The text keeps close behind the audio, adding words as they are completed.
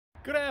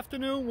Good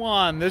afternoon,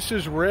 Juan. This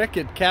is Rick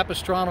at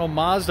Capo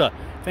Mazda.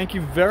 Thank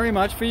you very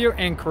much for your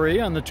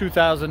inquiry on the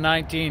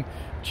 2019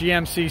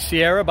 GMC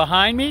Sierra.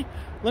 Behind me,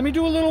 let me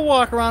do a little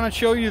walk around and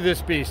show you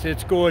this beast.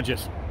 It's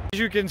gorgeous. As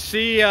you can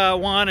see,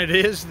 Juan, it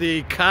is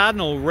the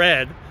Cardinal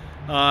Red.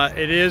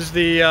 It is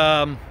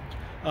the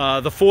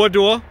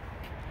four-door.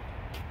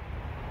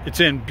 It's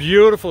in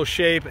beautiful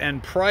shape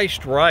and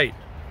priced right.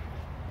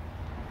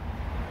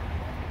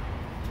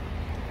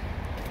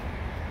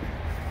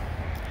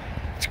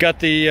 It's got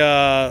the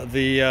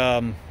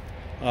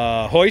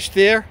hoist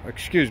there,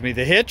 excuse me,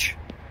 the hitch.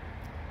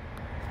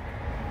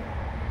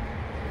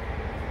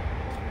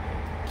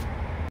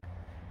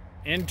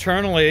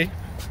 Internally,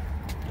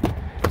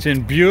 it's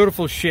in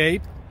beautiful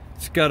shape.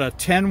 It's got a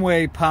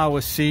 10-way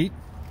power seat.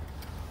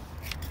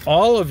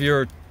 All of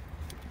your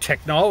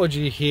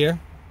technology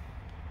here.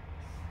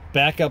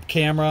 Backup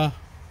camera.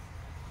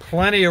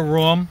 Plenty of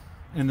room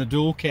in the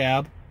dual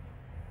cab.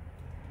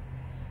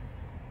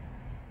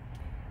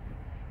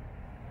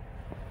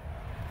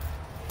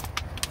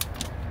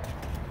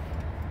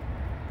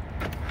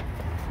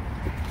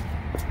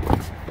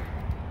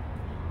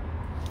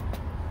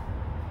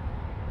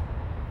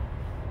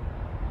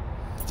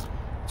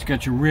 It's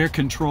got your rear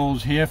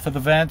controls here for the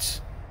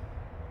vents.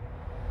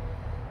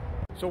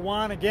 So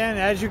Juan, again,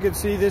 as you can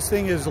see, this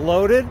thing is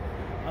loaded.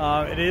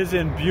 It is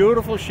in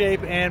beautiful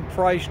shape and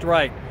priced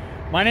right.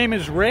 My name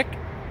is Rick.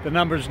 The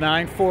number is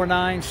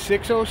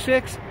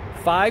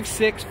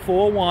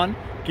 949-606-5641.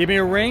 Give me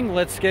a ring.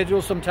 Let's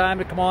schedule some time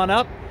to come on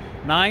up.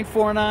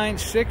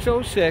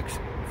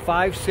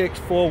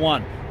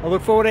 949-606-5641. I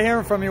look forward to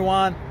hearing from you,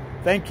 Juan.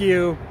 Thank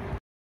you.